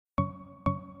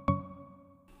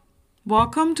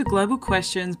Welcome to Global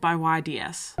Questions by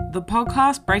YDS, the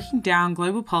podcast breaking down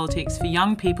global politics for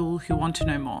young people who want to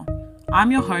know more.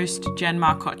 I'm your host, Jen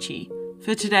Marcocci.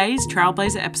 For today's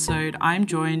Trailblazer episode, I am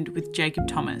joined with Jacob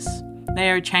Thomas. They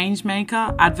are a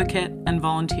changemaker, advocate, and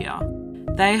volunteer.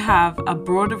 They have a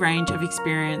broader range of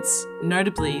experience,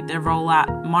 notably their role at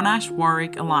Monash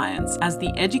Warwick Alliance as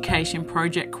the Education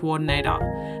Project Coordinator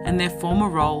and their former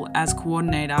role as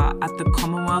coordinator at the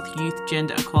Commonwealth Youth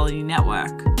Gender Equality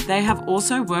Network. They have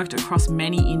also worked across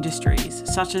many industries,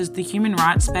 such as the human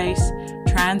rights space,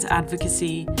 trans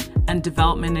advocacy, and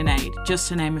development and aid, just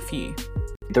to name a few.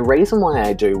 The reason why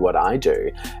I do what I do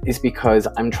is because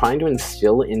I'm trying to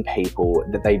instill in people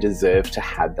that they deserve to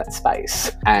have that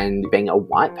space. And being a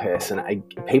white person,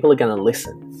 people are going to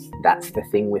listen. That's the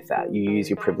thing with that. You use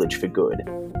your privilege for good.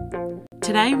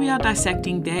 Today we are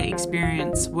dissecting their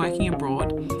experience working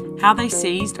abroad, how they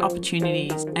seized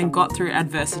opportunities and got through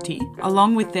adversity,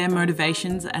 along with their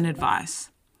motivations and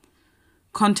advice.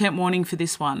 Content warning for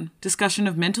this one: discussion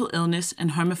of mental illness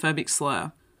and homophobic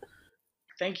slur.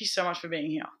 Thank you so much for being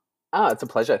here. Oh, it's a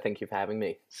pleasure. Thank you for having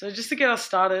me. So just to get us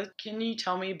started, can you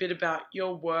tell me a bit about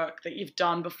your work that you've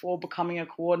done before becoming a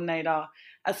coordinator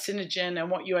at Synergen and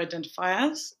what you identify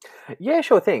as? Yeah,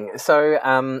 sure thing. So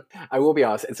I will be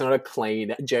honest, it's not a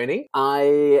clean journey.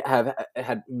 I have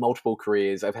had multiple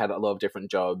careers. I've had a lot of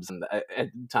different jobs. And at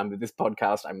the time of this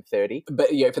podcast, I'm 30.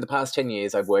 But yeah, for the past 10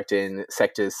 years, I've worked in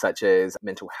sectors such as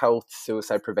mental health,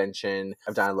 suicide prevention.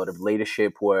 I've done a lot of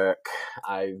leadership work.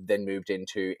 I've then moved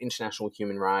into international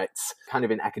human rights, kind of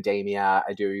in academia.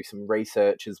 I do some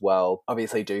research as well.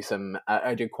 Obviously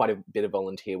I do quite a bit of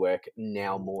volunteer work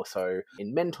now, more so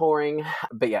in mentoring.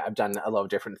 But yeah, I've done a lot of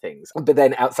different things. But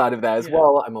then outside of that as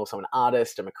well, I'm also an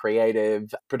artist. I'm a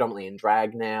creative, predominantly in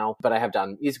drag now. But I have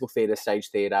done musical theatre, stage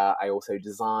theatre. I also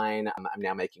design. I'm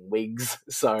now making wigs.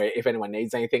 So if anyone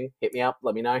needs anything, hit me up.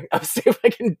 Let me know. I'll see if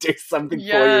I can do something for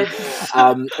you.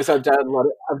 So I've done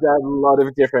a lot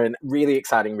of different, really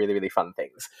exciting, really, really fun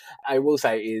things. I will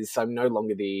say is I'm no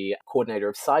longer the coordinator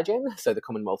of SciGen, so the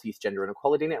Commonwealth Youth Gender and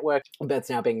Equality Network. That's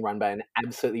now being run by an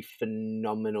absolutely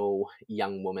phenomenal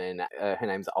young woman. Her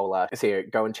name's Ola. So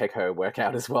go and check her work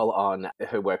out as well on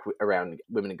her work around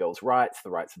women and girls' rights, the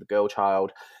rights of the girl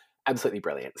child. Absolutely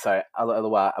brilliant. So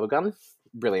Ola Awagun,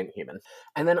 brilliant human.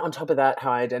 And then on top of that,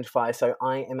 how I identify, so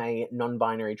I am a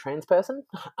non-binary trans person.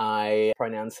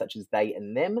 Pronouns such as they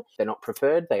and them, they're not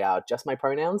preferred, they are just my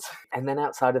pronouns. And then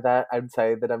outside of that, I would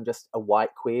say that I'm just a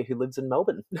white queer who lives in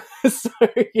Melbourne. So,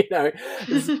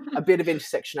 there's a bit of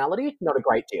intersectionality, not a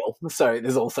great deal. So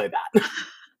there's also that.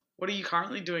 What are you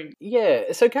currently doing?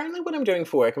 Yeah, so currently what I'm doing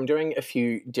for work, I'm doing a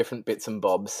few different bits and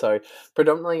bobs. So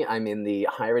predominantly I'm in the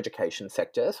higher education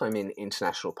sector. So I'm in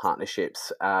international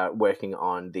partnerships, working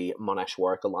on the Monash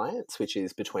Warwick Alliance, which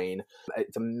is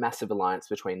it's a massive alliance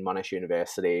between Monash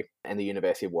University and the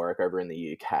University of Warwick over in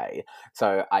the UK.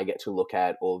 So I get to look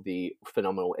at all the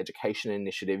phenomenal education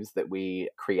initiatives that we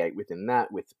create within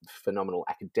that, with phenomenal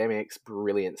academics,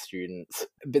 brilliant students.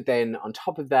 But then on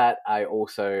top of that, I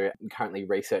also am currently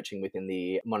researching within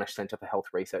the Monash Centre for Health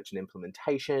Research and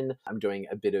Implementation. I'm doing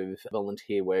a bit of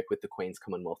volunteer work with the Queen's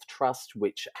Commonwealth Trust,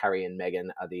 which Harry and Meghan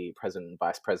are the president and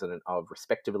vice president of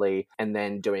respectively, and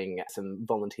then doing some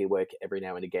volunteer work every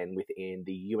now and again within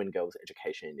the UN Girls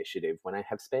Education Initiative when I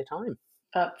have spare time.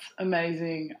 That's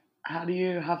amazing. How do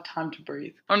you have time to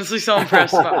breathe? Honestly, so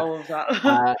impressed by all of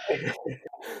that.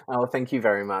 Oh, thank you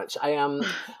very much. I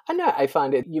know, I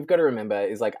find it, you've got to remember,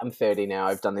 is like, I'm 30 now,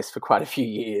 I've done this for quite a few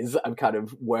years, I've kind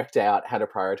of worked out how to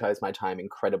prioritize my time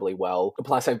incredibly well.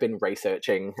 Plus, I've been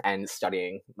researching and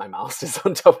studying my master's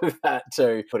on top of that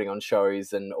too, putting on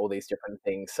shows and all these different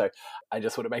things. So I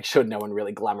just want to make sure no one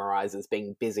really glamorizes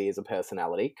being busy as a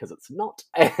personality, because it's not.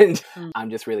 And I'm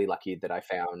just really lucky that I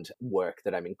found work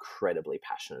that I'm incredibly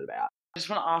passionate about. I just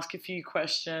want to ask a few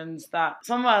questions that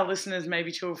some of our listeners may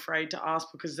be too afraid to ask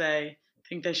because they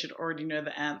think they should already know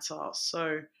the answer.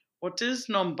 So what does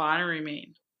non-binary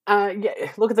mean? Yeah,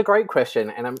 look, it's a great question.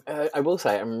 And I will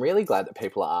say I'm really glad that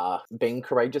people are being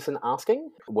courageous and asking.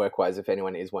 Work-wise, if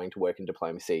anyone is wanting to work in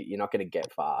diplomacy, you're not going to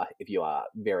get far if you are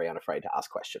very unafraid to ask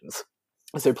questions.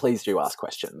 So please do ask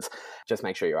questions. Just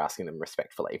make sure you're asking them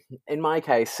respectfully. In my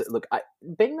case, look,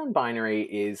 being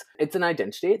non-binary it's an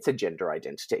identity. It's a gender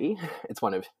identity. It's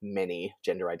one of many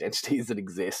gender identities that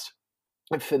exist.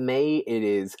 And for me, it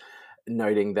is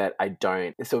noting that I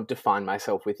don't sort of define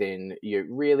myself within your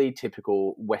really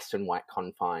typical Western white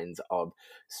confines of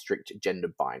strict gender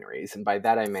binaries. And by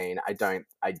that I mean I don't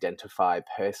identify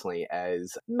personally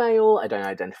as male, I don't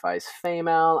identify as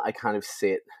female, I kind of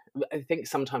sit I think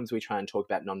sometimes we try and talk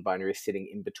about non-binary sitting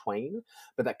in between,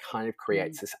 but that kind of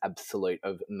creates this absolute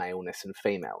of maleness and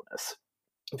femaleness.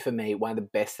 For me, one of the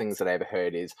best things that I ever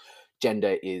heard is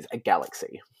gender is a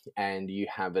galaxy, and you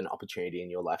have an opportunity in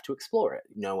your life to explore it.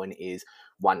 No one is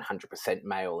 100%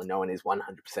 male and no one is 100%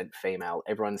 female.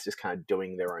 Everyone's just kind of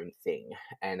doing their own thing.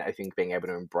 And I think being able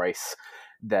to embrace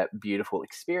that beautiful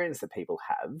experience that people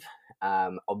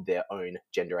have of their own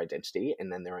gender identity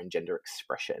and then their own gender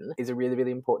expression is a really,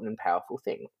 really important and powerful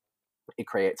thing. It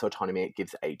creates autonomy, it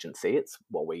gives agency. It's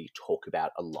what we talk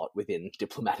about a lot within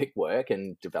diplomatic work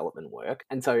and development work.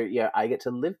 And so, yeah, I get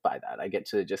to live by that. I get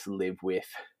to just live with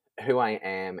who I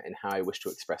am and how I wish to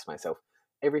express myself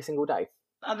every single day.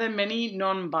 Are there many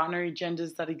non-binary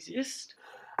genders that exist?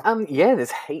 Yeah,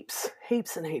 there's heaps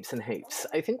and heaps and heaps.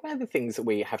 I think one of the things that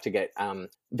we have to get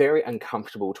very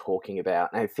uncomfortable talking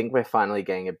about, and I think we're finally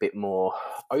getting a bit more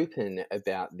open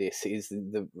about this, is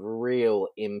the real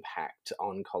impact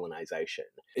on colonization.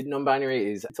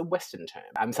 Non-binary it's a Western term.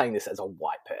 I'm saying this as a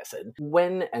white person.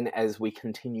 When and as we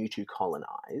continue to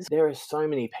colonize, there are so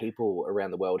many people around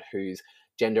the world whose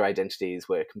gender identities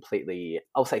were completely,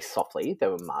 I'll say softly, they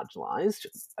were marginalized.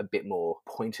 A bit more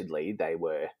pointedly, they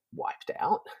were wiped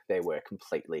out. They were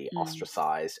completely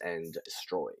ostracized and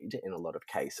destroyed in a lot of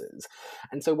cases.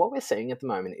 And so what we're seeing at the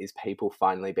moment is people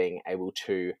finally being able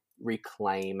to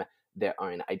reclaim their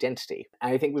own identity.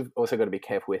 And I think we've also got to be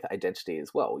careful with identity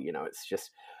as well. You know, it's just,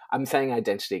 I'm saying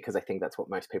identity because I think that's what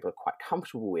most people are quite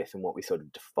comfortable with and what we sort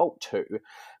of default to.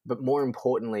 But more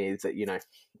importantly is that, you know,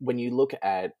 when you look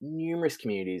at numerous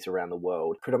communities around the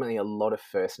world, predominantly a lot of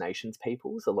First Nations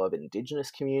peoples, a lot of Indigenous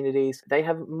communities, they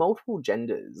have multiple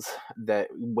genders that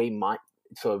we might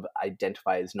sort of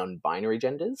identify as non-binary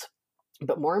genders.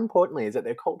 But more importantly is that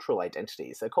their cultural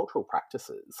identities, their cultural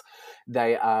practices,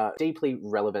 they are deeply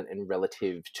relevant and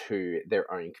relative to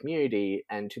their own community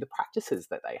and to the practices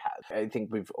that they have. I think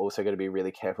we've also got to be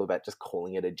really careful about just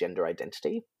calling it a gender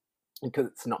identity, because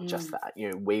it's not just that. You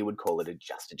know, we would call it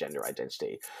just a gender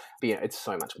identity, but you know, it's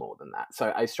so much more than that.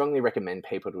 So I strongly recommend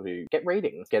people to get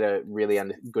reading, get a really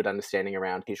good understanding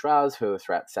around Hijras who are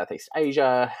throughout Southeast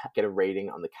Asia, get a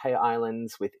reading on the K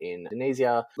Islands within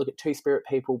Indonesia, look at Two-Spirit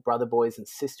people, brother boys and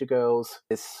sister girls.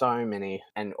 There's so many,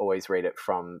 and always read it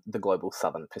from the global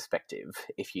Southern perspective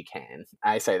if you can.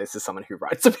 I say this as someone who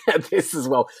writes about this as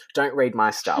well. Don't read my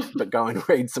stuff, but go and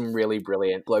read some really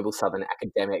brilliant global Southern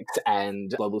academics and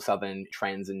global Southern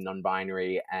trans and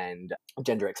non-binary and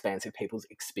gender expansive people's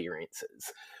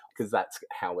experiences, because that's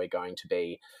how we're going to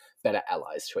be better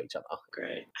allies to each other.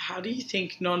 Great. How do you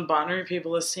think non-binary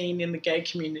people are seen in the gay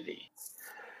community?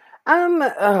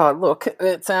 Look,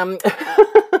 it's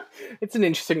it's an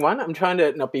interesting one. I'm trying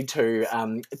to not be too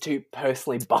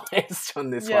personally biased on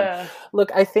this one.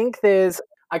 Look, I think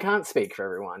I can't speak for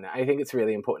everyone. I think it's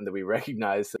really important that we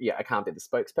recognise that, I can't be the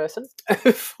spokesperson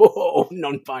for all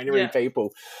non-binary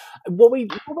people. What we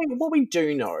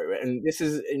do know, and this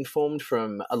is informed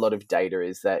from a lot of data,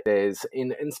 is that there's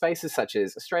in spaces such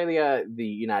as Australia, the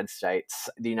United States,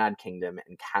 the United Kingdom,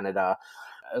 and Canada,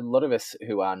 a lot of us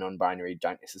who are non-binary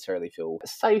don't necessarily feel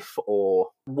safe or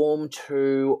warm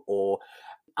to or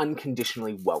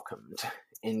unconditionally welcomed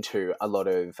into a lot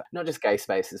of not just gay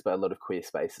spaces but a lot of queer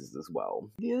spaces as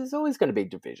well. There's always going to be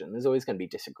division, there's always going to be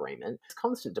disagreement, there's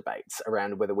constant debates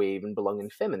around whether we even belong in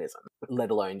feminism,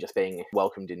 let alone just being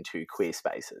welcomed into queer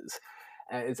spaces.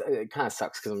 It kind of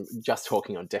sucks because I'm just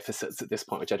talking on deficits at this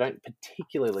point, which I don't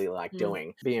particularly like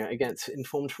doing. But, again, it's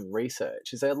informed from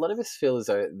research, is that a lot of us feel as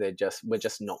though we're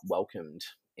just not welcomed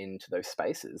into those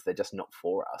spaces. They're just not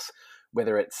for us,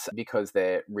 whether it's because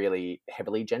they're really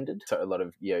heavily gendered. So a lot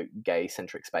of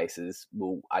gay-centric spaces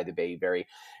will either be very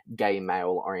gay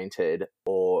male-oriented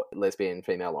or lesbian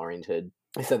female-oriented.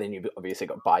 So then you've obviously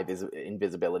got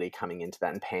invisibility coming into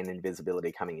that and pan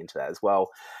invisibility coming into that as well.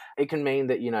 It can mean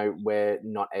that, we're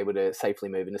not able to safely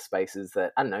move into spaces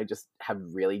that, I don't know, just have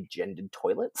really gendered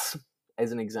toilets,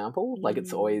 as an example. Like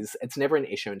it's never an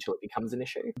issue until it becomes an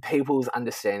issue. People's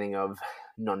understanding of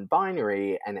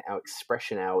non-binary and our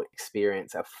expression, our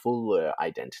experience, our fuller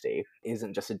identity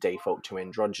isn't just a default to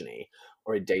androgyny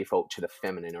or a default to the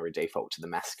feminine or a default to the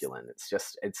masculine.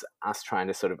 It's us trying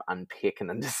to sort of unpick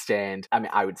and understand. I mean,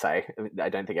 I would say, I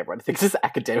don't think everyone thinks as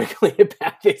academically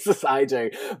about this as I do,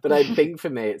 but I think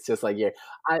for me, it's just like,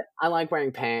 I like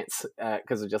wearing pants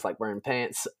because I just like wearing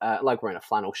pants. I like wearing a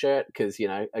flannel shirt because,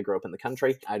 I grew up in the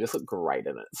country. I just look great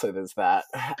in it. So there's that.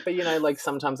 But, like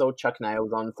sometimes I'll chuck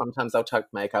nails on, sometimes I'll chuck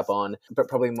makeup on, but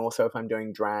probably more so if I'm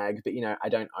doing drag. But, I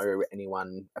don't owe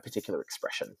anyone a particular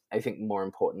expression. I think more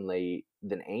importantly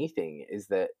than anything is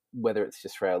that whether it's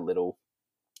just for our little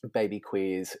baby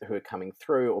queers who are coming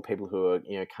through, or people who are,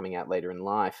 coming out later in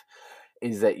life,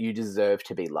 is that you deserve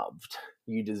to be loved.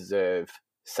 You deserve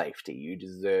safety. You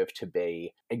deserve to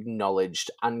be acknowledged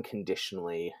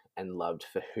unconditionally and loved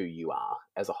for who you are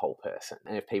as a whole person.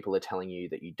 And if people are telling you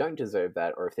that you don't deserve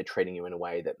that, or if they're treating you in a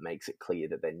way that makes it clear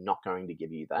that they're not going to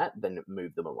give you that, then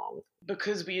move them along.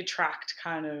 Because we attract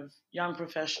kind of young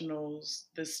professionals,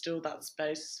 there's still that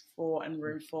space for and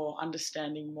room for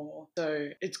understanding more. So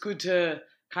it's good to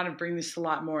kind of bring this to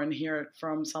light more and hear it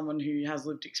from someone who has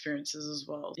lived experiences as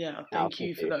well. Yeah, thank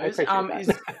you for those. I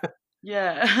appreciate that.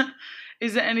 Yeah.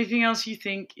 Is there anything else you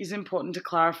think is important to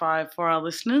clarify for our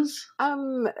listeners? I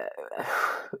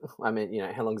mean,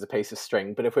 how long's a piece of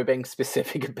string? But if we're being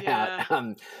specific about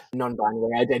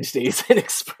non-binary identities and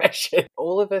expression,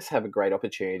 all of us have a great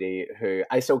opportunity. Who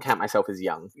I still count myself as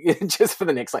young, just for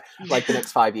the next the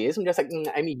next 5 years. I'm just like,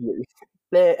 I'm a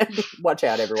youth. Watch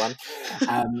out, everyone.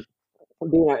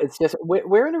 It's just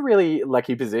we're in a really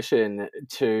lucky position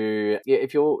to,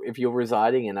 if you're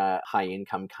residing in a high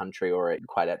income country, or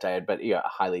quite outdated, but a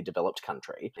highly developed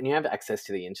country, and you have access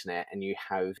to the internet and you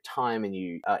have time and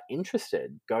you are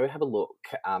interested, go have a look,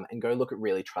 and go look at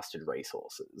really trusted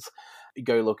resources.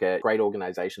 Go look at great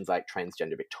organisations like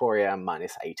Transgender Victoria,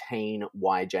 Minus 18,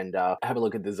 Y Gender. Have a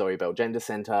look at the Zoe Bell Gender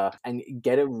Centre and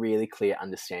get a really clear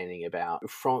understanding about,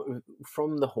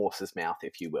 from the horse's mouth,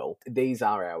 if you will, these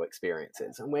are our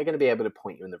experiences, and we're going to be able to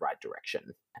point you in the right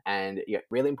direction. And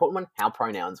really important one, how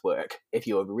pronouns work. If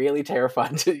you're really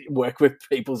terrified to work with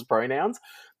people's pronouns,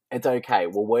 it's okay.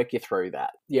 We'll work you through that.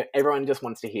 Everyone just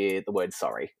wants to hear the word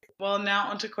sorry. Well, now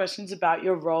onto questions about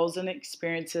your roles and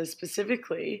experiences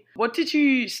specifically. What did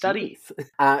you study?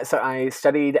 So I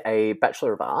studied a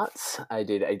Bachelor of Arts. I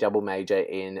did a double major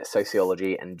in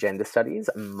Sociology and Gender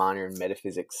Studies, a minor in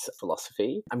Metaphysics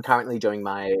Philosophy. I'm currently doing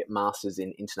my Master's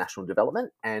in International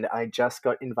Development, and I just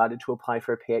got invited to apply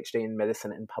for a PhD in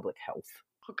Medicine and Public Health.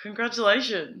 Well,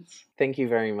 congratulations. Thank you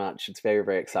very much. It's very,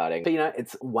 very exciting. But,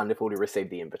 it's wonderful to receive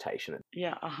the invitation.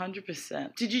 Yeah,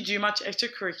 100%. Did you do much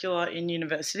extracurricular in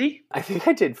university? I think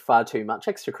I did far too much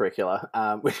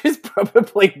extracurricular, which is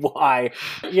probably why,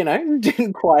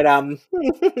 didn't quite,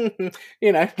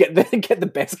 get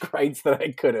the best grades that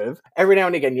I could have. Every now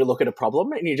and again, you look at a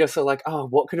problem and you're just sort of like, oh,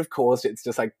 what could have caused it? It's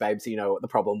just like, babes, you know what the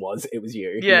problem was. It was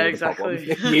you. Yeah,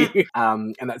 exactly.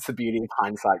 And that's the beauty of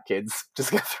hindsight, kids. Just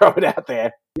gonna throw it out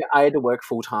there. Yeah, I had to work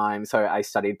full-time, so I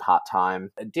studied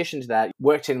part-time. In addition to that,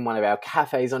 worked in one of our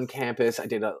cafes on campus. I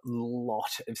did a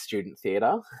lot of student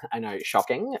theatre. I know,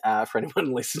 shocking for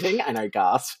anyone listening. I know,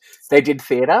 gasp. They did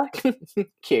theatre.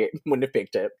 Cute. Wouldn't have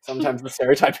picked it. Sometimes the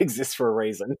stereotype exists for a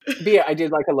reason. But I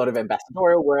did a lot of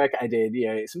ambassadorial work. I did,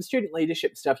 some student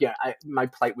leadership stuff. My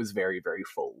plate was very, very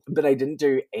full. But I didn't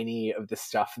do any of the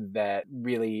stuff that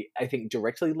really, I think,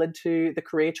 directly led to the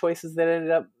career choices that I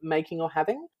ended up making or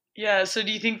having. Yeah, so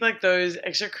do you think those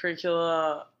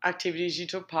extracurricular activities you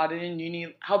took part in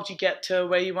uni helped you get to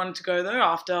where you wanted to go though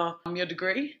after your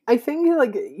degree? I think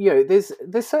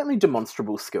there's certainly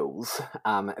demonstrable skills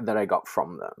that I got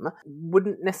from them.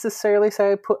 Wouldn't necessarily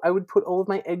say I would put all of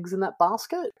my eggs in that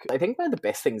basket. I think one of the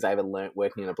best things I ever learnt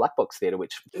working in a black box theatre,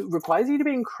 which requires you to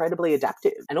be incredibly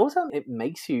adaptive, and also it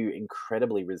makes you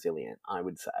incredibly resilient, I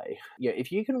would say.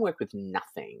 If you can work with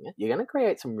nothing, you're going to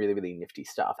create some really, really nifty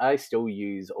stuff. I still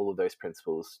use all of those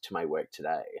principles to my work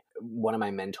today. One of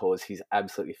my mentors, he's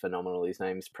absolutely phenomenal. His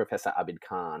name's Professor Abid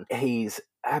Khan. He's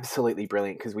absolutely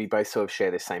brilliant because we both sort of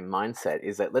share the same mindset,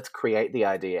 is that let's create the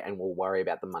idea and we'll worry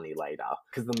about the money later,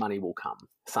 because the money will come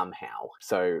somehow.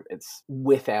 So it's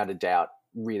without a doubt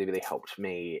really, really helped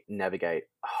me navigate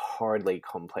horridly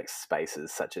complex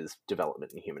spaces such as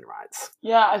development and human rights.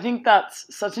 Yeah, I think that's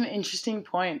such an interesting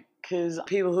point, because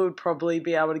people who would probably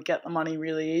be able to get the money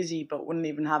really easy but wouldn't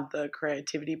even have the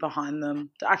creativity behind them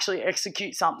to actually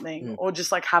execute something, or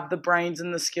just have the brains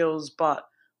and the skills but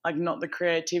not the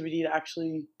creativity to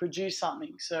actually produce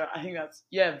something. So I think that's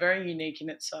very unique in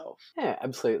itself. Yeah,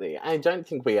 absolutely. I don't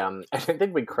think we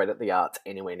credit the arts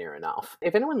anywhere near enough.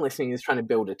 If anyone listening is trying to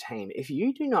build a team, if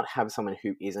you do not have someone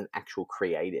who is an actual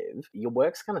creative, your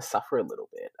work's going to suffer a little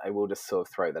bit. I will just sort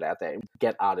of throw that out there.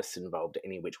 Get artists involved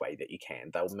any which way that you can.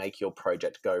 They'll make your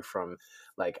project go from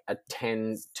a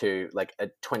 10 to a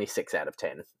 26 out of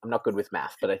 10. I'm not good with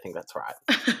math, but I think that's right.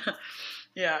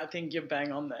 Yeah, I think you're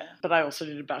bang on there. But I also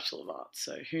did a Bachelor of Arts,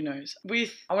 so who knows.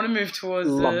 I want to move towards...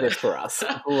 Love this for us.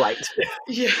 Great.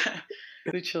 Yeah,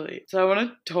 literally. So I want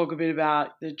to talk a bit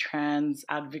about the trans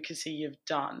advocacy you've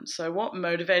done. So what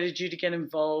motivated you to get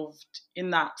involved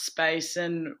in that space,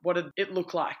 and what did it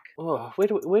look like? Oh, where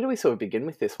do we sort of begin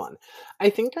with this one? I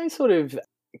think I sort of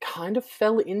kind of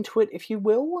fell into it, if you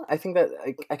will. I think that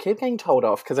I keep getting told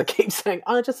off because I keep saying,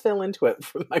 I just fell into it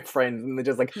from my friends. And they're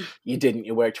just like, you didn't,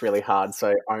 you worked really hard,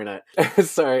 so own it.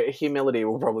 So humility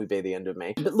will probably be the end of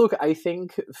me. But look, I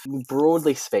think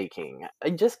broadly speaking, I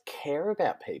just care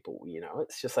about people,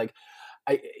 It's just like,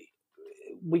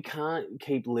 we can't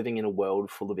keep living in a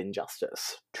world full of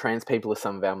injustice. Trans people are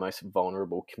some of our most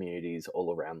vulnerable communities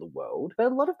all around the world,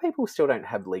 but a lot of people still don't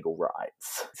have legal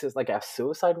rights. It's just like our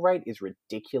suicide rate is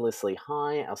ridiculously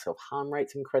high, our self-harm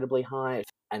rate's incredibly high,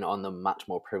 and on the much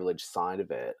more privileged side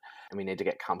of it, and we need to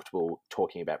get comfortable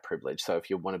talking about privilege. So if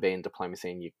you want to be in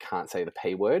diplomacy and you can't say the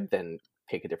P word, then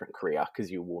pick a different career because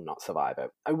you will not survive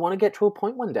it. I want to get to a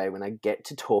point one day when I get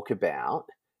to talk about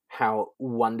how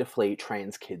wonderfully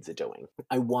trans kids are doing.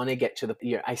 I want to get to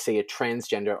I see a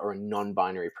transgender or a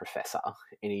non-binary professor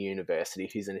in a university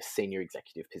who's in a senior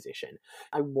executive position.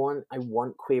 I want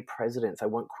queer presidents. I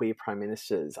want queer prime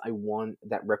ministers. I want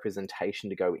that representation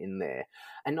to go in there.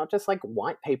 And not just like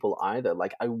white people either.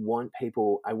 Like I want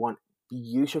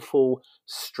beautiful,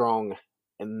 strong,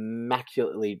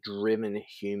 immaculately driven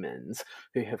humans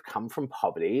who have come from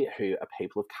poverty, who are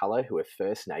people of color, who are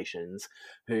First Nations,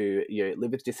 who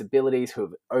live with disabilities, who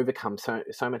have overcome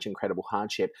so much incredible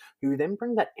hardship, who then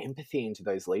bring that empathy into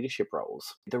those leadership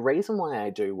roles. The reason why I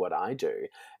do what I do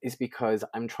is because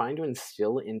I'm trying to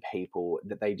instill in people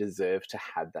that they deserve to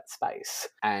have that space.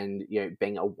 And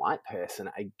being a white person,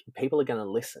 people are going to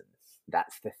listen.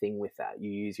 That's the thing with that.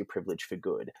 You use your privilege for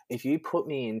good. If you put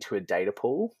me into a data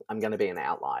pool, I'm going to be an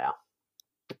outlier.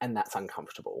 And that's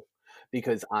uncomfortable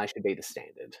because I should be the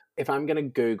standard. If I'm going to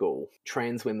Google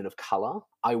trans women of colour,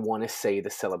 I want to see the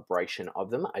celebration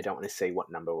of them. I don't want to see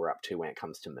what number we're up to when it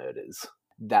comes to murders.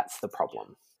 That's the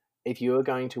problem. If you're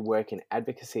going to work in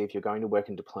advocacy, if you're going to work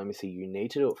in diplomacy, you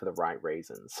need to do it for the right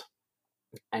reasons.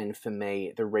 And for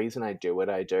me, the reason I do what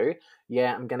I do,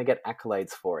 I'm going to get accolades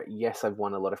for it. Yes, I've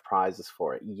won a lot of prizes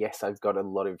for it. Yes, I've got a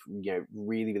lot of,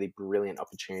 really, really brilliant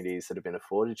opportunities that have been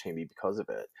afforded to me because of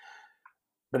it.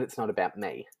 But it's not about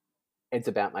me. It's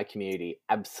about my community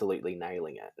absolutely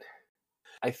nailing it.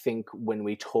 I think when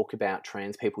we talk about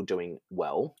trans people doing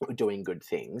well, doing good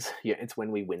things, it's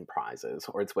when we win prizes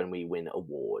or it's when we win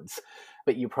awards.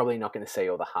 But you're probably not going to see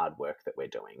all the hard work that we're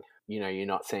doing. You're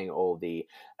not seeing all the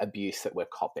abuse that we're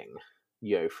copping,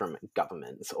 from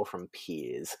governments or from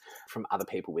peers, from other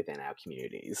people within our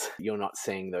communities. You're not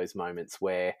seeing those moments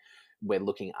where we're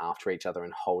looking after each other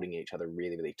and holding each other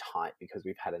really, really tight because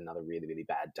we've had another really, really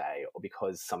bad day, or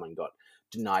because someone got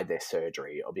denied their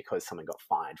surgery, or because someone got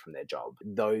fired from their job.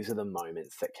 Those are the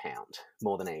moments that count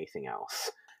more than anything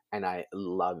else. And I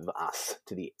love us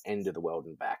to the end of the world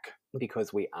and back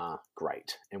because we are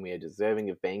great and we are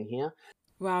deserving of being here.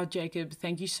 Wow, Jacob,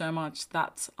 thank you so much.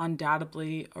 That's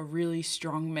undoubtedly a really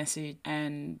strong message,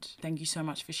 and thank you so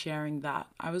much for sharing that.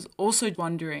 I was also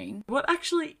wondering, what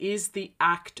actually is the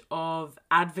act of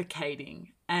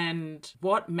advocating and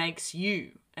what makes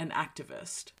you an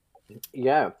activist?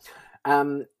 Yeah.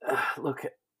 Look,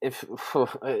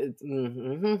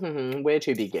 where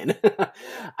to begin?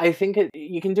 I think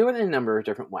you can do it in a number of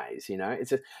different ways.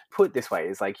 It's just put it this way: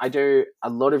 is like I do a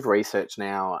lot of research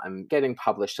now. I'm getting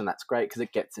published, and that's great because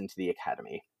it gets into the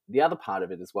academy. The other part of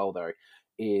it as well, though,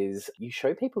 is you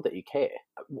show people that you care.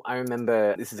 I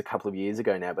remember this is a couple of years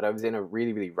ago now, but I was in a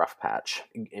really, really rough patch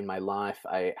in my life.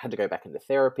 I had to go back into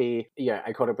therapy.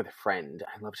 I caught up with a friend.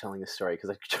 I love telling this story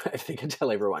because I think I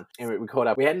tell everyone. And we caught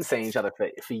up. We hadn't seen each other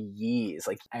for years.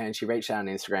 And she reached out on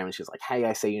Instagram and she was like, "Hey,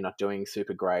 I see you're not doing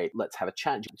super great. Let's have a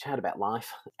chat about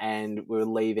life." And we were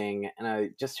leaving, and I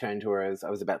just turned to her as I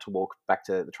was about to walk back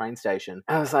to the train station.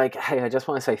 I was like, "Hey, I just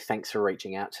want to say thanks for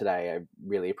reaching out today. I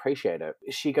really appreciate it."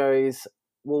 She goes,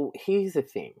 "Well, here's the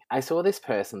thing. I saw this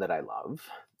person that I love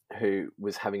who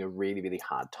was having a really, really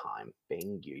hard time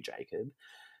being you, Jacob.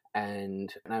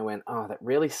 And I went, oh, that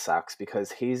really sucks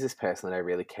because here's this person that I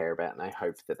really care about and I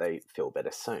hope that they feel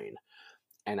better soon."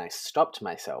 And I stopped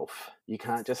myself. You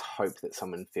can't just hope that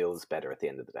someone feels better at the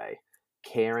end of the day.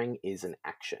 Caring is an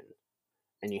action.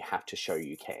 And you have to show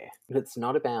you care. But it's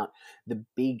not about the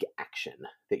big action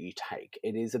that you take.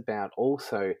 It is about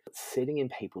also sitting in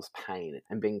people's pain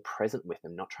and being present with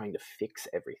them, not trying to fix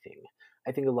everything.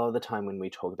 I think a lot of the time when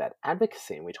we talk about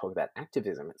advocacy and we talk about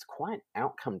activism, it's quite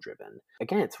outcome driven.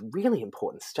 Again, it's really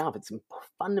important stuff. It's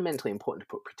fundamentally important to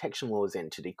put protection laws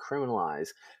in, to decriminalize,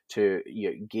 to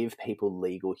give people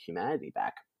legal humanity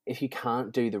back. If you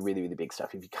can't do the really, really big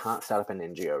stuff, if you can't start up an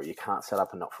NGO, or you can't start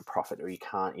up a not-for-profit, or you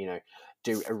can't,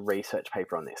 do a research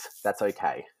paper on this, that's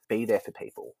okay. Be there for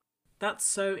people. That's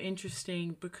so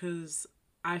interesting because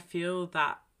I feel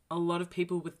that a lot of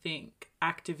people would think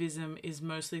activism is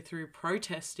mostly through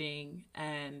protesting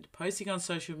and posting on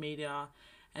social media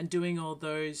and doing all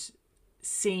those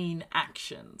seen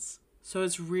actions. So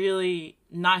it's really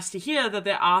nice to hear that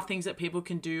there are things that people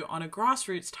can do on a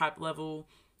grassroots type level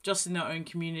just in their own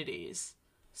communities.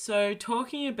 So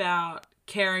talking about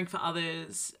caring for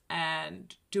others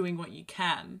and doing what you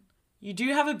can, you do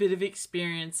have a bit of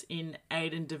experience in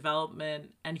aid and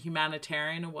development and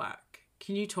humanitarian work.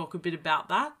 Can you talk a bit about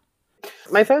that?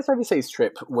 My first overseas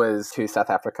trip was to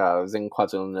South Africa. I was in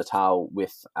KwaZulu-Natal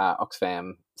with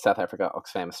Oxfam South Africa,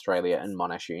 Oxfam Australia, and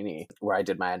Monash Uni, where I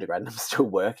did my undergrad and I'm still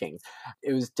working.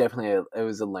 It was definitely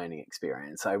a learning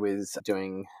experience. I was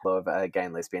doing a lot of gay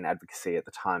and lesbian advocacy at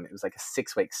the time. It was like a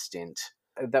 6-week stint.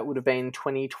 That would have been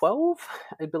 2012,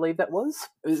 I believe that was.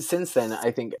 Since then,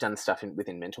 I think I've done stuff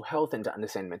within mental health, and to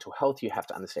understand mental health, you have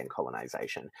to understand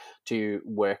colonization. To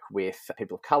work with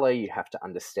people of color, you have to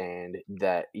understand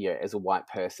that, as a white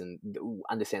person,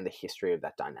 understand the history of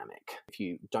that dynamic. If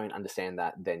you don't understand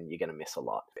that, then you're going to miss a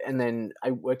lot. And then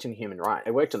I worked in human rights.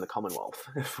 I worked in the Commonwealth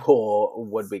for,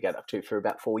 what did we get up to, for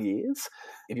about 4 years.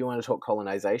 If you want to talk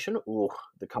colonization,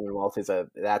 the Commonwealth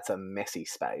that's a messy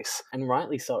space, and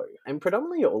rightly so. And predominantly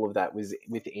all of that was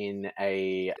within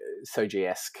a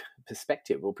SOGI-esque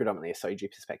perspective, or predominantly a SOGI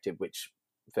perspective, which,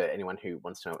 for anyone who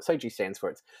wants to know what SOGI stands for,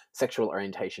 it's sexual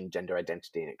orientation, gender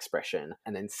identity and expression,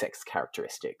 and then sex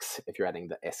characteristics, if you're adding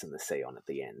the S and the C on at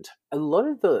the end. A lot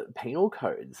of the penal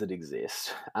codes that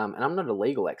exist, and I'm not a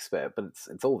legal expert, but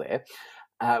it's all there.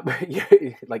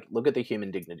 Like, look at the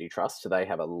Human Dignity Trust. They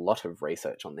have a lot of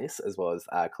research on this, as well as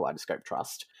Kaleidoscope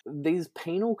Trust. These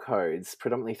penal codes,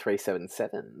 predominantly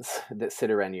 377s, that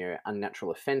sit around unnatural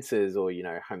offences or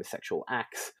homosexual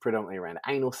acts, predominantly around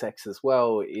anal sex as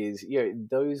well, is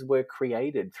those were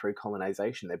created through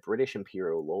colonisation. They're British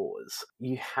imperial laws.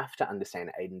 You have to understand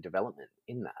aid and development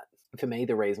in that. For me,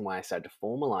 the reason why I started to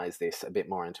formalise this a bit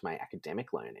more into my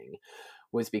academic learning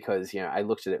was because, I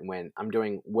looked at it and went, I've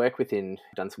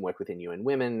done some work within UN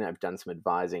Women, I've done some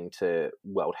advising to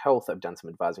World Health, I've done some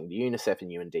advising to UNICEF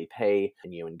and UNDP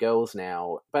and UN Girls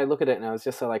now. But I look at it and I was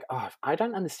just like, if I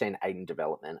don't understand aid and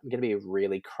development, I'm going to be a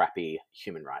really crappy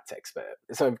human rights expert.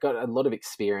 So I've got a lot of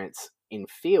experience in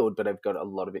field, but I've got a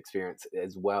lot of experience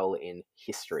as well in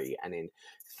history and in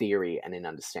theory and in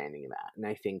understanding that. And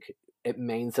I think it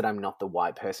means that I'm not the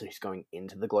white person who's going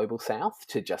into the global south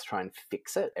to just try and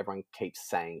fix it. Everyone keeps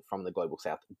saying from the global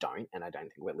south, don't, and I don't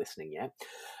think we're listening yet.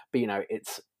 But,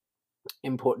 it's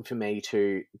important for me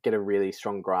to get a really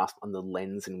strong grasp on the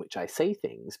lens in which I see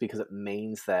things, because it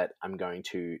means that I'm going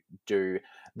to do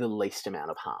the least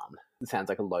amount of harm. It sounds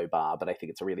like a low bar, but I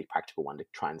think it's a really practical one to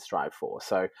try and strive for.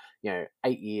 So, 8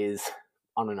 years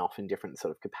on and off in different sort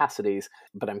of capacities,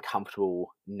 but I'm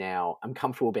comfortable now. I'm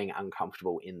comfortable being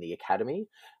uncomfortable in the academy,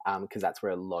 because that's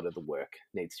where a lot of the work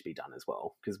needs to be done as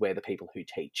well, because we're the people who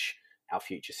teach our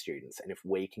future students. And if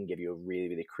we can give you a really,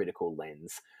 really critical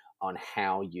lens on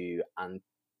how you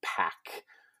unpack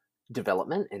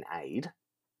development and aid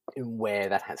and where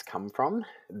that has come from,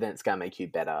 then it's going to make you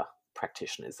better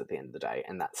practitioners at the end of the day.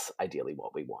 And that's ideally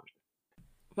what we want.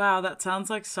 Wow, that sounds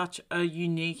like such a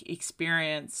unique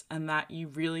experience, and that you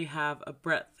really have a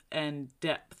breadth and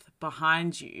depth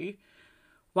behind you.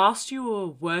 Whilst you were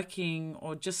working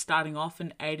or just starting off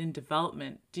in aid and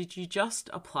development, did you just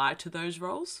apply to those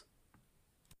roles?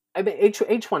 I mean,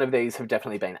 each one of these have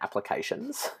definitely been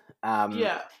applications.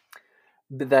 Yeah.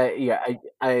 But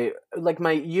I like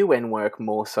my UN work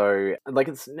more so, like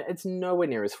it's nowhere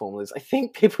near as formal as I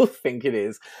think people think it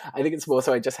is. I think it's more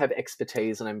so I just have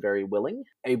expertise and I'm very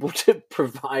able to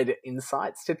provide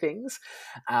insights to things.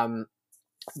 But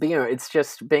it's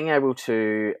just being able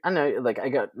to, I don't know, like I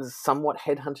got somewhat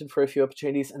headhunted for a few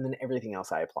opportunities, and then everything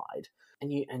else I applied.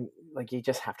 And you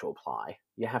just have to apply.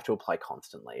 You have to apply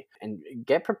constantly and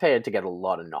get prepared to get a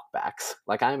lot of knockbacks.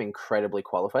 Like, I'm incredibly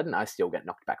qualified and I still get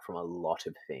knocked back from a lot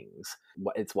of things.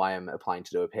 It's why I'm applying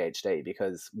to do a PhD,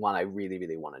 because one, I really,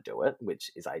 really want to do it, which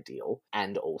is ideal.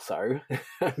 And also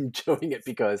I'm doing it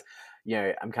because,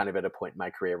 I'm kind of at a point in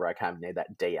my career where I kind of need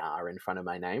that DR in front of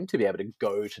my name to be able to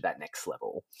go to that next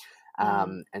level,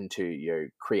 and to,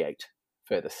 create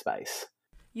further space.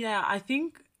 Yeah, I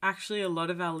think actually a lot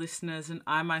of our listeners, and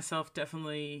I myself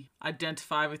definitely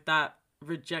identify with that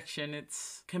rejection. It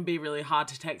can be really hard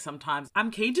to take sometimes.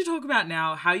 I'm keen to talk about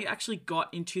now how you actually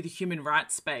got into the human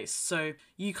rights space. So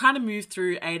you kind of moved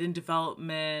through aid and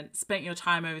development, spent your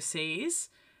time overseas,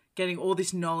 getting all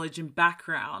this knowledge and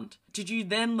background. Did you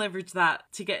then leverage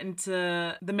that to get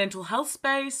into the mental health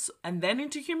space and then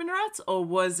into human rights? Or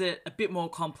was it a bit more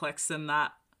complex than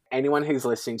that? anyone who's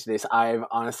listening to this, I've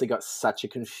honestly got such a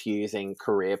confusing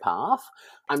career path.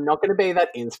 I'm not going to be that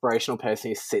inspirational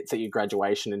person who sits at your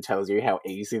graduation and tells you how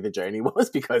easy the journey was,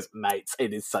 because, mates,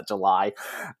 it is such a lie.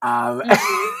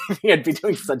 I'd be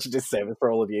doing such a disservice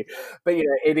for all of you. But,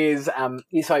 it is...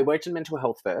 so I worked in mental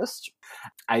health first.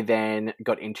 I then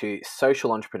got into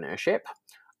social entrepreneurship.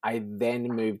 I then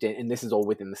moved in, and this is all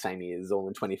within the same year, this is all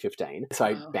in 2015. So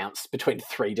I bounced between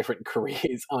 3 different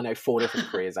careers. 4 different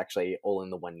careers, actually, all in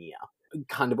the 1 year.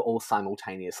 Kind of all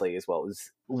simultaneously as well. It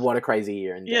was, what a crazy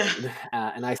year indeed. Yeah.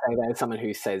 And I say that as someone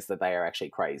who says that they are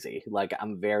actually crazy. Like,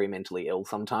 I'm very mentally ill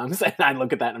sometimes, and I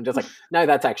look at that and I'm just like, no,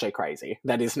 that's actually crazy.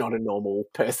 That is not a normal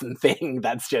person thing.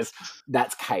 That's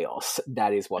chaos.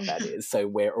 That is what that is. So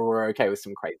we're okay with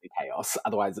some crazy chaos.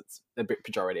 Otherwise, it's a bit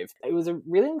pejorative. It was a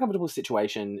really uncomfortable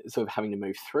situation, sort of having to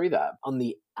move through that. On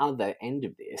the other end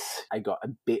of this, I got a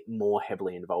bit more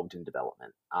heavily involved in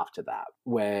development after that,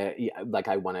 where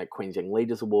I won a Queen's Young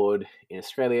Leaders Award in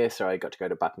Australia, so I got to go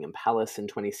to Buckingham Palace in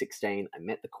 2016. I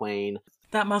met the Queen.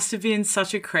 That must have been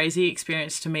such a crazy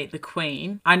experience to meet the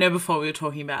Queen. I know before we were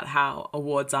talking about how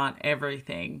awards aren't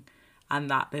everything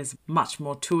and that there's much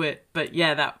more to it, but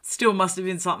yeah, that still must have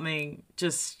been something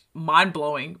just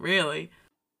mind-blowing, really.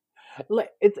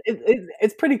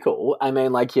 It's pretty cool. I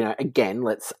mean, again,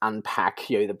 let's unpack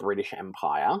the British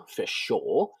Empire for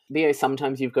sure. But,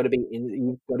 sometimes you've got to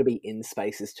be in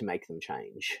spaces to make them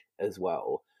change as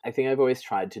well. I think I've always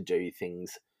tried to do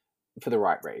things for the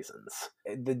right reasons.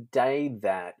 The day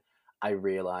that I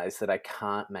realize that I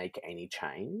can't make any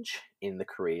change in the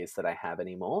careers that I have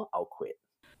anymore, I'll quit.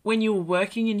 When you were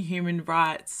working in human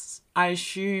rights, I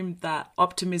assume that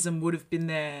optimism would have been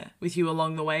there with you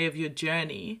along the way of your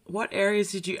journey. What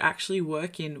areas did you actually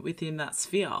work in within that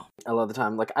sphere? A lot of the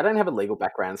time, I don't have a legal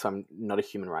background, so I'm not a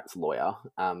human rights lawyer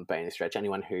by any stretch.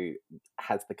 Anyone who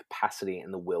has the capacity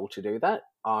and the will to do that,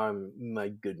 my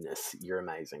goodness, you're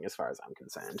amazing as far as I'm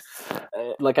concerned.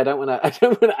 I don't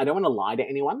want to lie to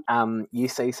anyone. You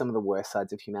see some of the worst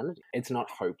sides of humanity. It's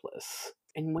not hopeless.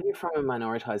 And when you're from a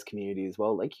minoritized community as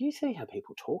well, you see how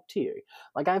people talk to you.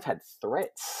 I've had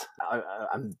threats.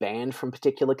 I'm banned from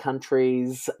particular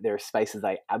countries. There are spaces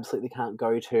I absolutely can't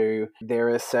go to. There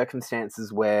are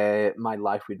circumstances where my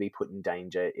life would be put in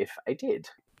danger if I did.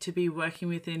 To be working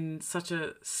within such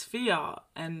a sphere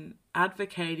and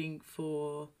advocating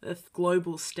for a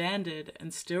global standard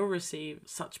and still receive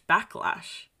such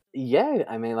backlash. Yeah,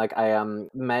 I mean, I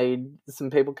made some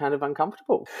people kind of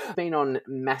uncomfortable. I've been on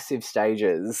massive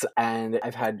stages, and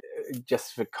I've had,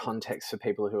 just for context for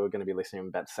people who are going to be listening, I'm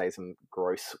about to say some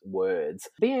gross words.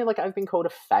 But, I've been called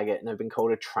a faggot and I've been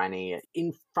called a tranny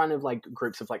in front of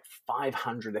groups of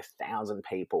 500, 1,000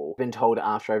 people. I've been told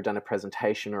after I've done a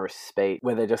presentation or a speech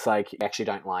where they're just like, we actually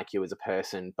don't like you as a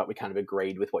person, but we kind of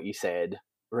agreed with what you said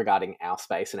regarding our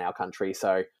space and our country,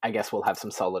 so I guess we'll have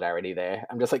some solidarity there.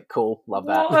 I'm just cool, love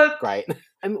that. What? Great.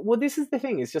 And this is the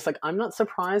thing, is just I'm not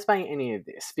surprised by any of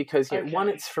this, because one,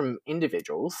 it's from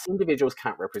individuals. Individuals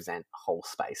can't represent whole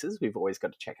spaces. We've always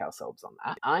got to check ourselves on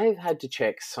that. I've had to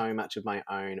check so much of my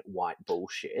own white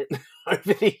bullshit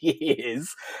over the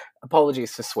years.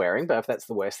 Apologies for swearing, but if that's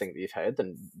the worst thing that you've heard,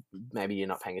 then maybe you're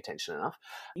not paying attention enough.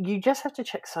 You just have to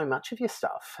check so much of your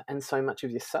stuff and so much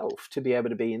of yourself to be able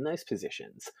to be in those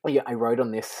positions. Yeah, I wrote on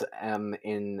this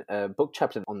in a book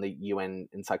chapter on the UN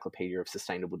Encyclopedia of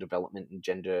Sustainable Development and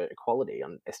Gender Equality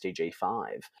on SDG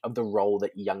 5, of the role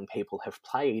that young people have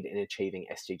played in achieving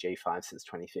SDG 5 since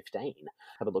 2015.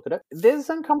 Have a look at it.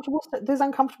 There's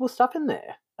uncomfortable stuff in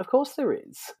there. Of course there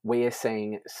is. We are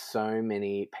seeing so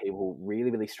many people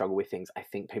really, really struggle with things. I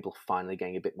think people are finally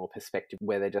getting a bit more perspective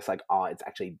where they're just oh, it's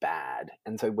actually bad.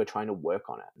 And so we're trying to work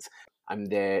on it. I'm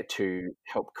there to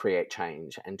help create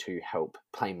change and to help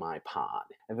play my part.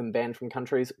 I've been banned from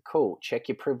countries. Cool. Check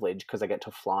your privilege, because I get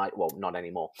to fly. Well, not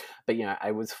anymore. But,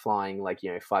 I was flying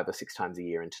 5 or 6 times a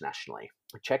year internationally.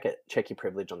 Check it. Check your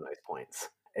privilege on those points.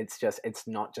 It's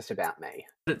not just about me.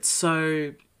 It's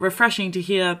so refreshing to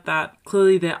hear that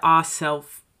clearly there are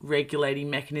self-regulating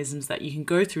mechanisms that you can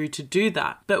go through to do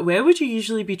that. But where would you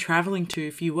usually be traveling to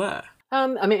if you were?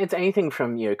 I mean, it's anything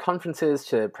from, conferences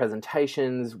to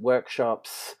presentations,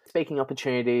 workshops, speaking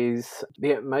opportunities.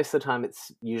 Most of the time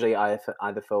it's usually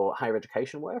either for higher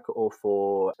education work or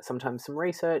for sometimes some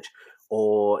research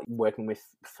or working with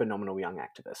phenomenal young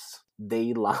activists.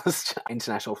 The last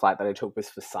international flight that I took was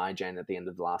for SciGen at the end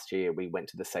of the last year. We went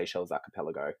to the Seychelles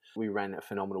archipelago. We ran a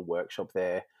phenomenal workshop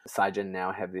there. SciGen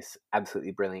now have this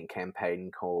absolutely brilliant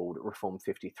campaign called Reform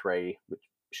 53, which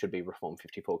should be Reform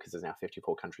 54 because there's now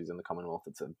 54 countries in the Commonwealth.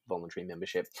 It's a voluntary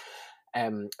membership.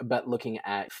 But looking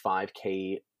at 5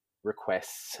 key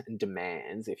requests and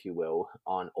demands, if you will,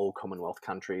 on all Commonwealth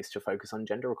countries to focus on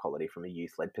gender equality from a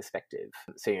youth-led perspective.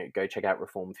 So go check out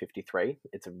Reform 53.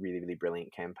 It's a really, really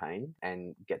brilliant campaign,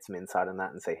 and get some insight on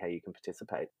that and see how you can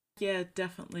participate. Yeah,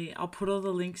 definitely. I'll put all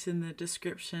the links in the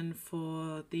description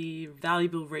for the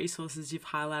valuable resources you've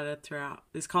highlighted throughout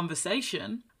this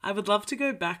conversation. I would love to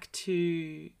go back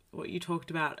to what you talked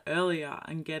about earlier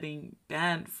and getting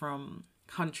banned from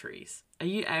countries. Are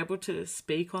you able to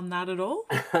speak on that at all?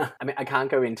 I mean, I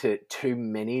can't go into too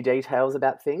many details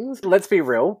about things. Let's be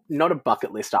real, not a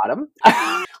bucket list item.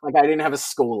 Like, I didn't have a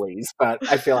schoolies, but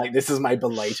I feel like this is my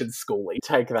belated schoolie.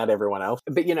 Take that, everyone else.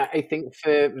 But, I think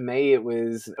for me it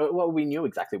was, well, we knew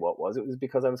exactly what it was. It was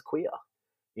because I was queer.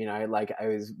 Like, I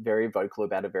was very vocal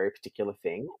about a very particular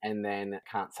thing, and then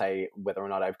can't say whether or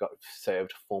not I've got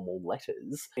served formal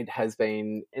letters. It has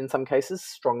been, in some cases,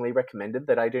 strongly recommended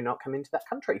that I do not come into that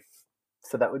country.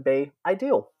 So that would be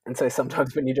ideal. And so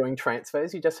sometimes when you're doing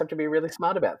transfers, you just have to be really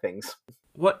smart about things.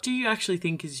 What do you actually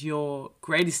think is your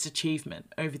greatest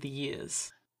achievement over the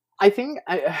years? I think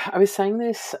I was saying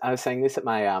this at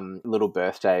my little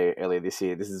birthday earlier this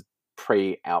year. This is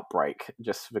pre-outbreak,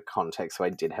 just for context. So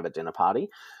I did have a dinner party.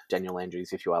 Daniel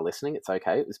Andrews, if you are listening, it's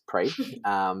okay. It was pre,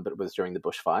 but it was during the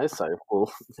bushfires. So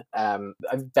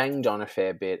I've banged on a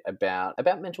fair bit about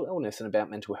mental illness and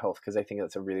about mental health, because I think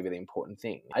that's a really, really important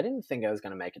thing. I didn't think I was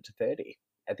going to make it to 30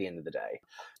 at the end of the day.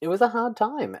 It was a hard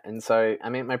time. And so, I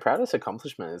mean, my proudest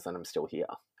accomplishment is that I'm still here.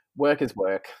 Work is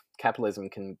work. Capitalism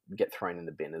can get thrown in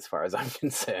the bin as far as I'm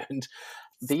concerned.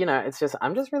 But,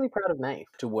 I'm just really proud of me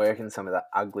to work in some of the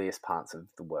ugliest parts of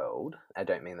the world. I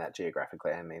don't mean that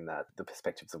geographically. I mean that the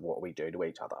perspectives of what we do to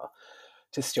each other,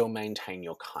 to still maintain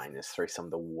your kindness through some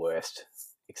of the worst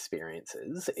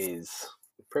experiences is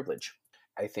privilege.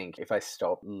 I think if I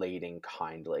stop leading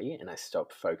kindly and I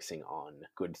stop focusing on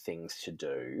good things to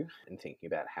do and thinking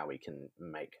about how we can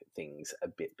make things a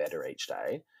bit better each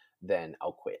day, then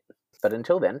I'll quit. But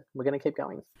until then, we're going to keep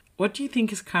going. What do you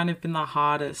think has kind of been the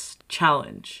hardest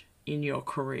challenge in your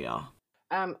career?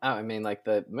 I mean, like,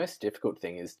 the most difficult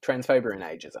thing is transphobia and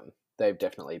ageism. They've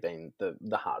definitely been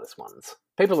the hardest ones.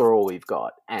 People are all we've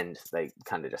got, and they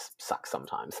kind of just suck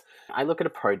sometimes. I look at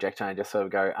a project and I just sort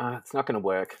of go, it's not going to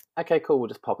work. Okay, cool, we'll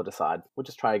just pop it aside. We'll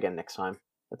just try again next time.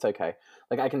 That's okay.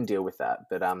 Like, I can deal with that.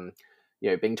 But,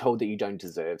 being told that you don't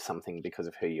deserve something because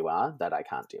of who you are, that I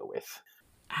can't deal with.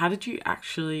 How did you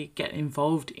actually get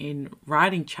involved in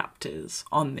writing chapters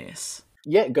on this?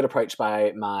 Yeah, got approached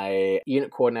by my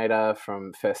unit coordinator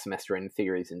from first semester in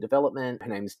Theories and Development. Her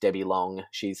name's Debbie Long.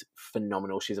 She's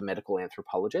phenomenal. She's a medical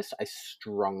anthropologist. I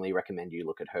strongly recommend you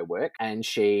look at her work. And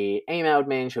she emailed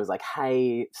me and she was like,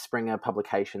 hey, Springer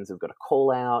Publications have got a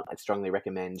call out. I'd strongly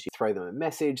recommend you throw them a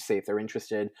message, see if they're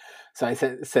interested. So I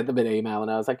sent them an email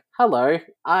and I was like, hello,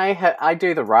 I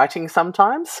do the writing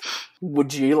sometimes.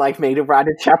 Would you like me to write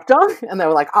a chapter? And they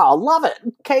were like, oh, love it.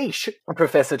 Quiche.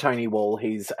 Professor Tony Wall,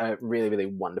 he's a really, really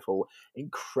wonderful,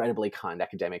 incredibly kind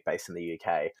academic based in the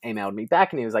UK, emailed me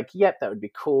back and he was like, yep, that would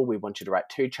be cool. We want you to write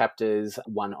 2 chapters,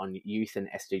 one on youth and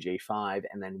SDG 5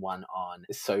 and then one on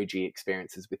SOGI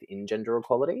experiences within gender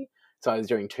equality. So I was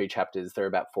doing 2 chapters. They're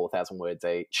about 4,000 words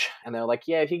each. And they were like,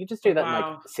 yeah, if you could just do that in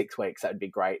like 6 weeks, that would be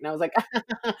great. And I was like,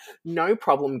 no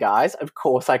problem, guys. Of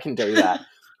course I can do that.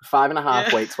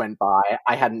 5.5 weeks went by.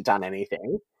 I hadn't done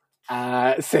anything.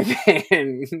 So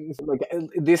then, like,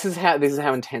 this is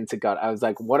how intense it got. I was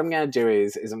like, what I'm going to do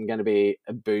is I'm going to be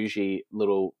a bougie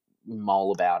little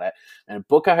mole about it and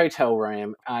book a hotel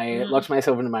room. I locked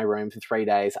myself into my room for 3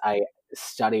 days. I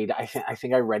studied, I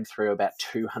think I read through about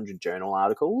 200 journal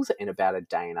articles in about a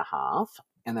day and a half.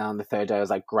 And then on the 3rd day, I was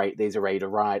like, great, these are ready to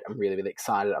write. I'm really, really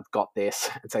excited. I've got this.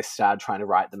 And so I started trying to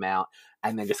write them out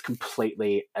and then just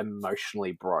completely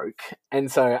emotionally broke.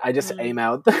 And so I just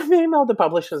emailed the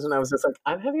publishers and I was just like,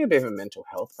 I'm having a bit of a mental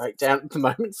health breakdown at the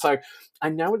moment. So I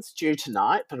know it's due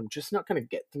tonight, but I'm just not going to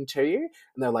get them to you.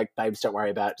 And they're like, babes, don't worry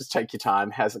about it. Just take your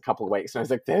time. Has a couple of weeks. And I was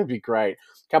like, that'd be great.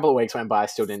 A couple of weeks went by. I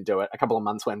still didn't do it. A couple of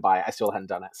months went by. I still hadn't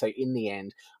done it. So in the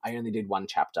end, I only did 1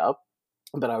 chapter.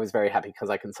 But I was very happy because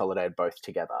I consolidated both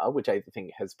together, which I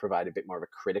think has provided a bit more of a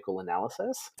critical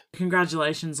analysis.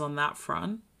 Congratulations on that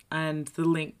front. And the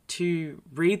link to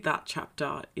read that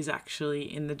chapter is actually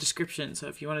in the description. So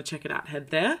if you want to check it out, head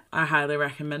there. I highly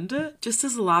recommend it. Just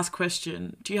as a last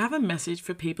question, do you have a message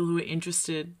for people who are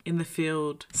interested in the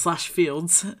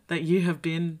fields that you have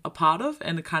been a part of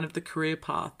and kind of the career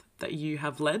path that you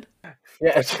have led?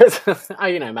 Yeah, just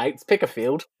mates, pick a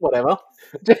field, whatever.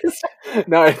 Just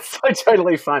no, it's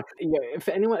totally fine.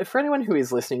 For anyone who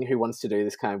is listening who wants to do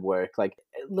this kind of work, like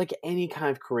any kind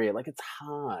of career, like it's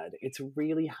hard. It's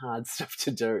really hard stuff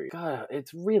to do. God,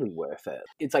 it's really worth it.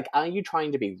 It's like, are you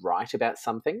trying to be right about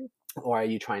something? Or are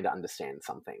you trying to understand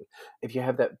something? If you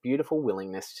have that beautiful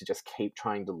willingness to just keep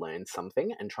trying to learn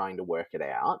something and trying to work it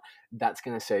out, that's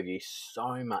going to serve you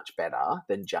so much better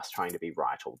than just trying to be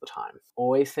right all the time.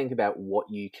 Always think about what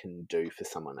you can do for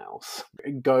someone else.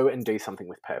 Go and do something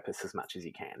with purpose as much as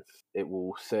you can. It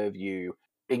will serve you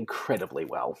incredibly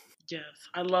well. Yes,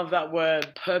 I love that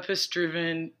word.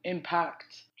 Purpose-driven,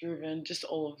 impact-driven, just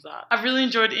all of that. I've really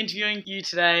enjoyed interviewing you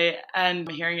today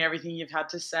and hearing everything you've had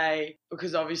to say,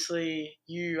 because obviously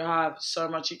you have so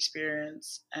much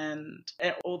experience and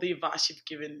all the advice you've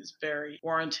given is very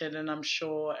warranted, and I'm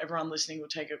sure everyone listening will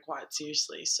take it quite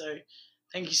seriously. So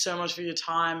thank you so much for your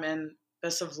time, and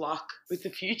best of luck with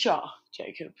the future,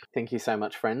 Jacob. Thank you so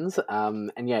much, friends.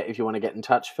 And yeah, if you want to get in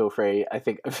touch, feel free. I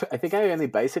think I only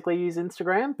basically use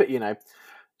Instagram, but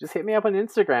just hit me up on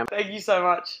Instagram. Thank you so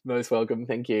much. Most welcome.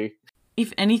 Thank you.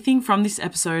 If anything from this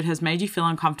episode has made you feel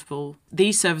uncomfortable,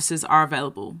 these services are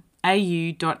available: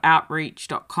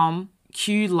 au.outreach.com,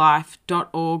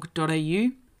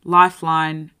 qlife.org.au,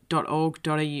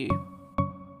 lifeline.org.au.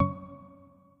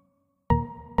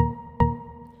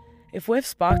 If we've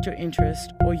sparked your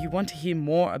interest or you want to hear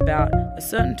more about a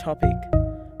certain topic,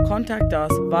 contact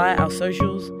us via our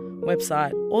socials,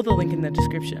 website, or the link in the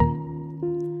description.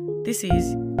 This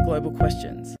is Global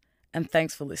Questions, and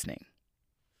thanks for listening.